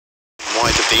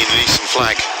the Indonesian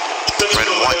flag. Red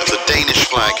and white of the Danish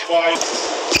flag. Ooh,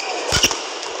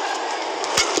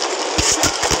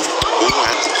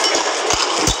 and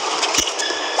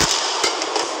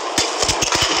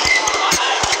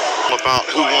all about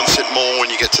who wants it more when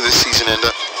you get to this season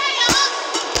ender.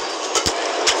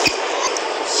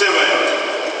 7.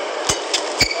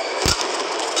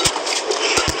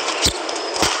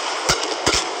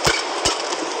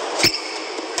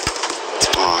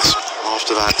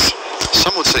 After that,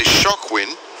 some would say shock win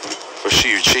for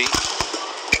Shiuchi.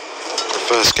 The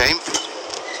first game.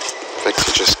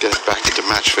 Victor just getting back into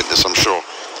match fitness, I'm sure.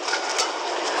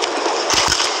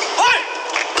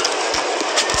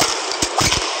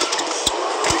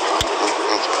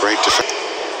 That's great defense.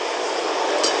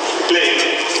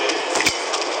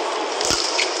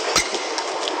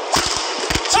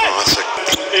 Oh, that's a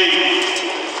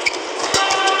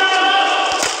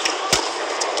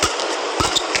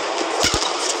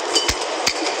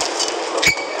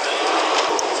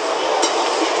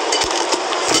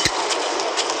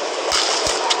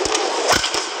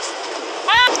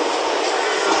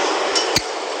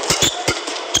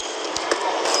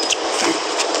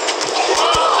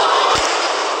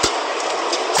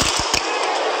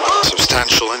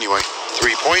substantial anyway.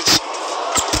 3 points.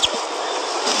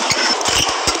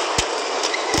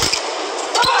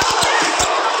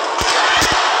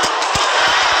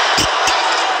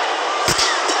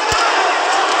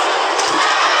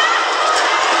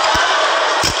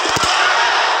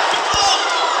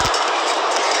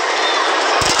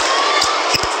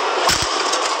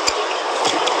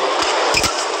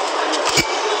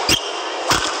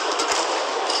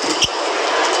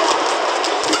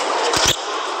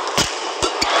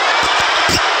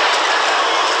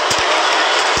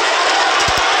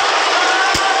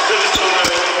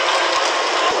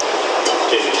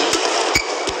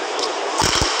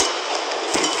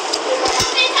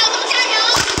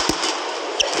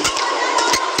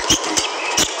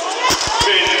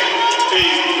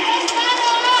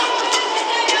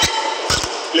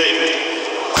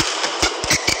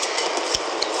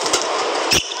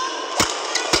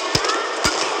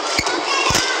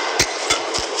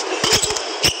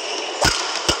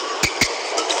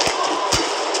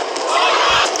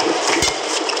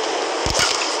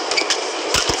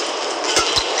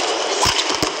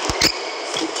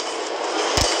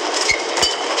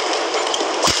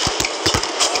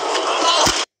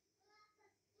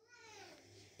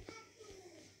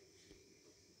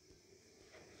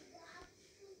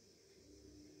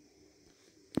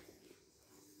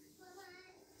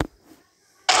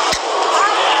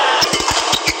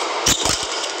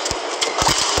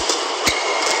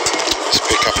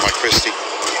 Christie.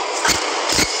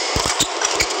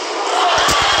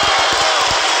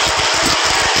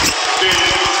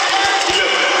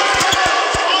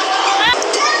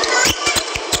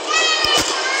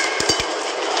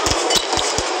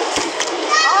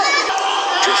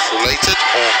 Drift related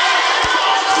or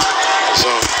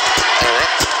zone error.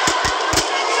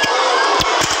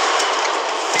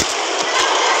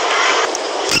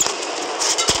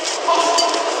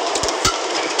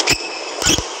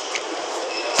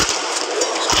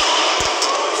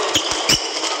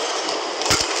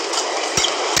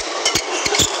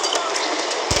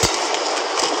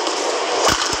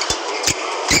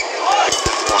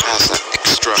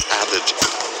 Added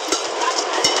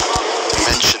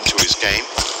mention to his game.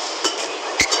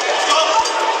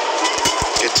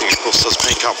 Getting, of course, does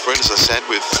make up for it, as I said,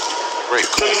 with great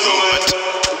court movement.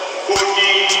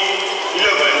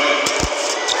 14-11.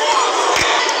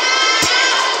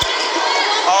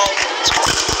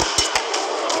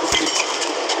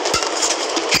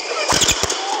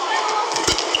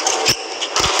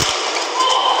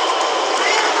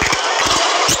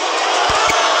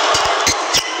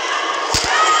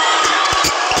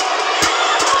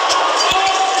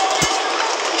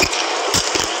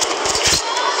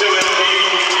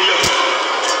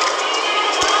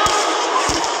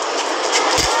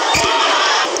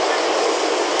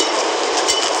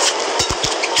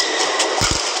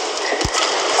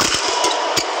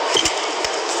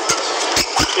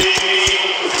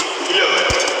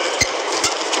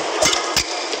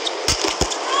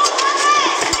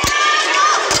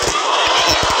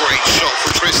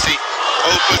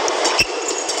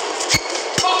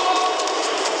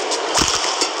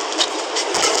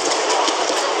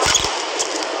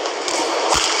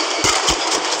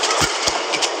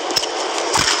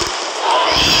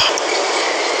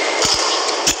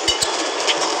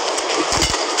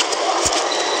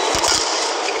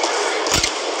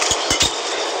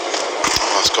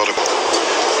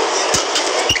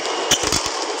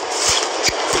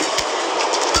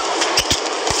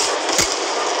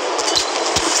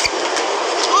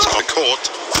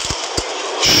 court.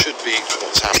 Should be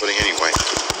what's happening anyway.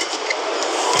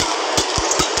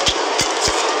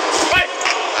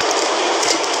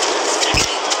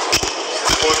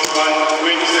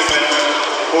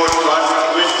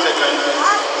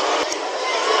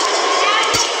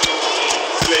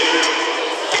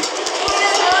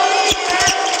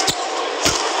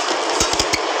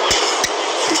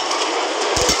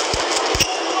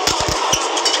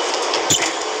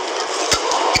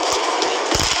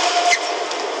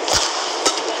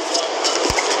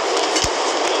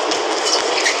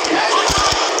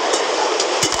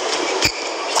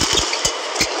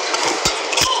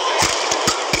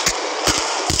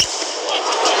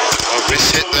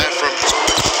 Wrist hit there from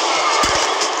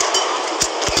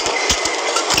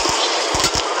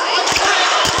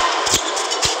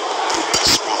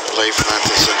smart play from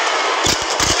Antonsen,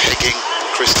 pegging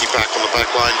Christie back on the back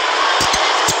line,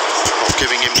 not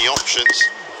giving him the options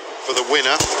for the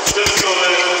winner.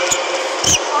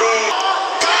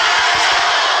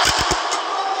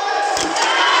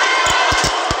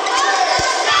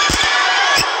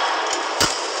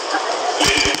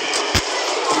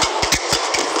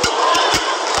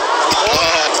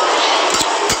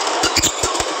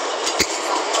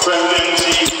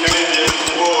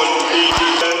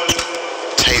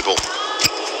 Table.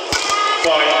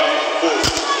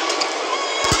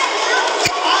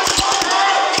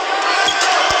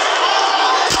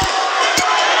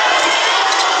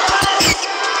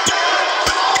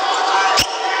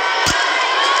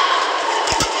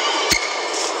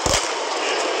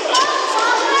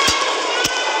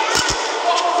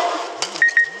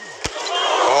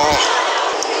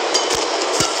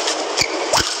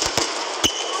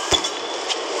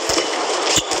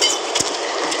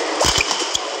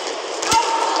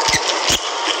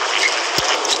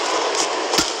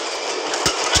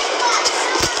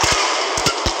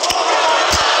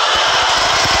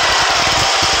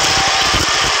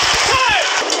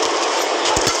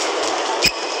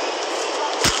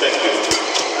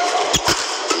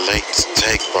 Late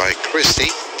take by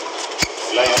Christie.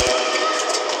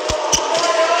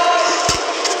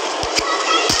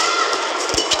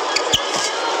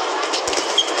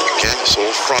 Again, it's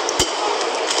all front.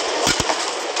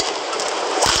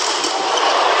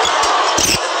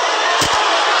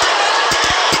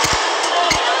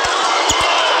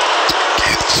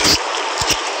 Again, it's just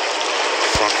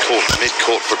front court, mid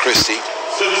court for Christie.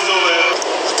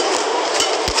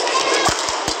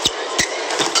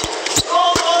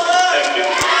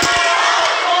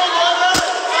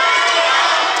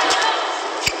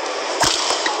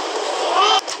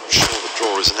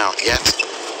 Isn't out yet.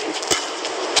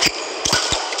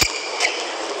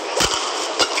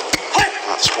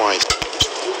 That's wide.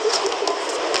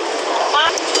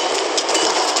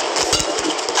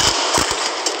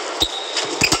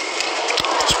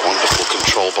 It's wonderful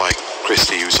control by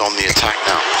Christie, who's on the attack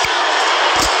now.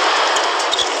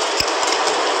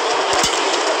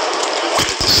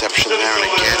 The deception there and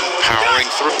again, powering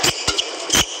through.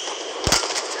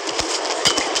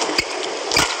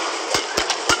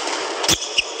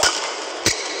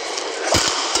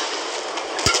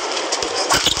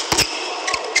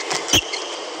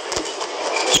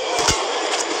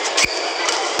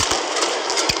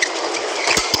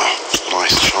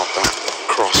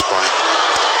 Cross by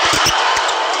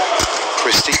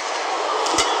Christie,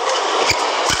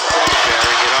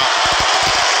 bearing it up.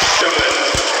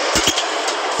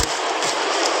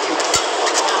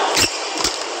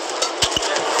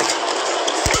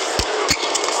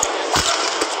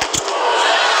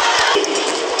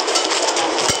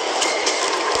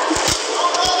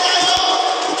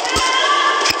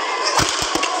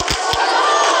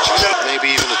 Just maybe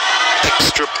even an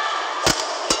extra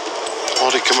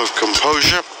modicum of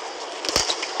composure,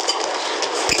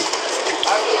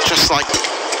 just like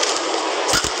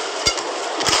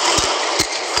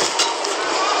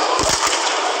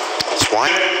that's why.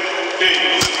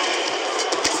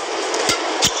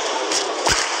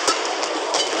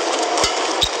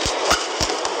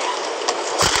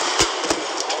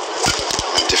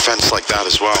 And defense like that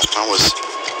as well. That was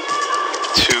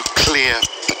two clear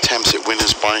attempts at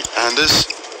winners by Anders.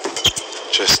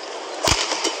 Just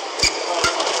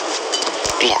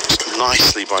blocked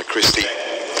nicely by Christie.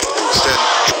 Instead,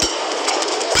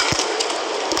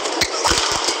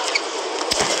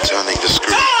 turning the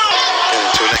screw, getting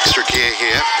into an extra gear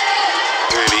here.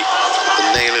 Really the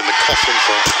nail in the coffin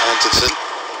for Antonsen.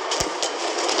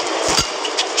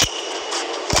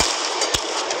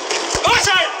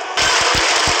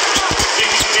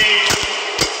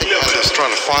 Anders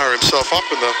trying to fire himself up,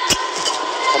 and the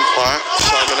umpire,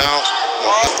 Simon out.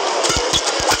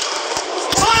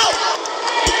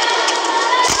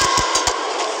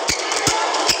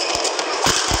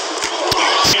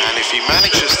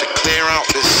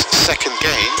 second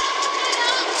gain.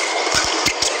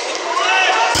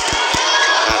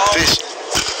 And this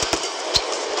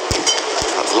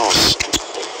loss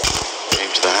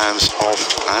came to the hands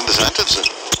of Antonsen.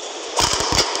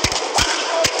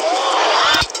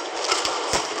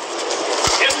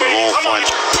 We'll all find.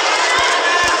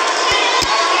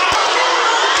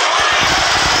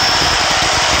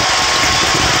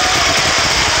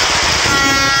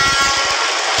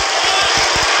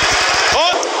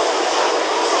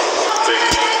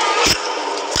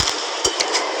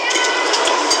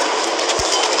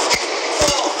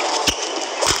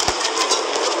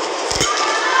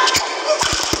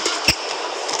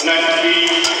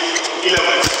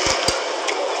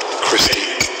 Christie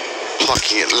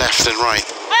plucking it left and right.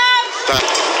 That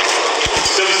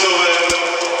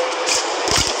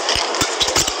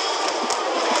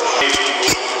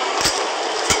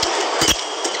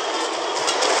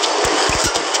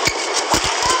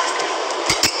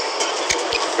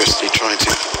Christie trying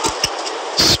to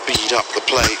speed up the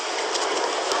play,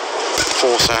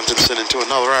 force Antonsen into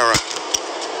another error.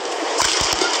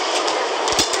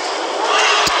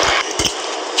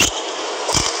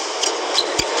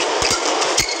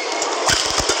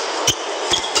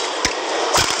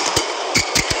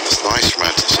 Nice from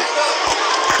Antonsen.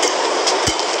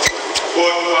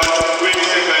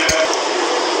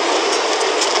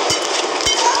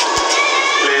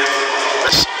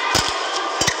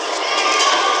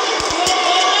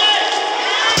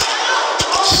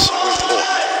 So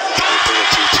important, the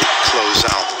ability to close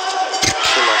out,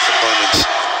 kill off opponents.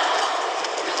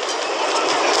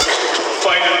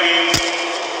 Finally,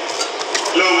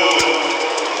 low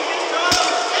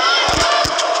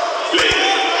play.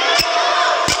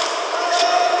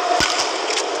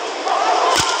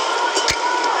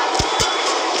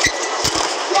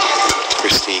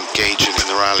 Christie engaging in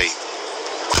the rally.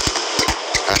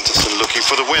 Antonsen looking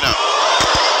for the winner.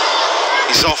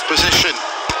 He's off position.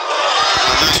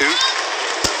 And that's 2.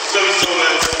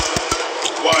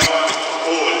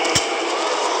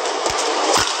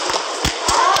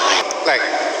 Like.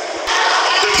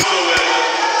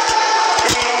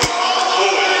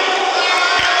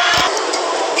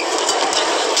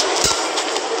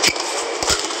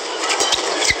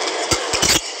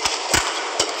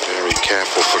 Very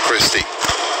careful for Christie.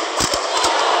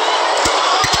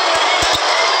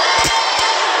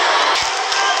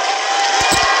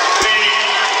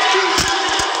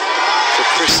 For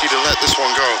Christie to let this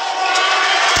one go.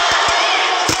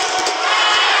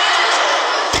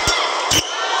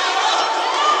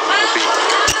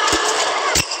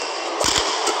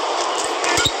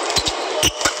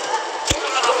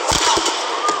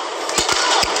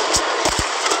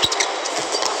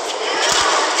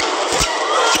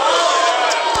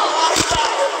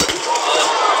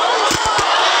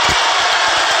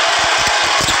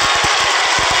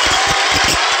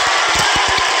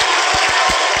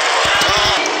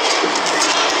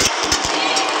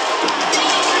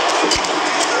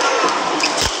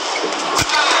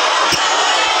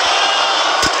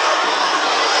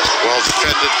 Well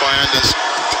defended by Anders.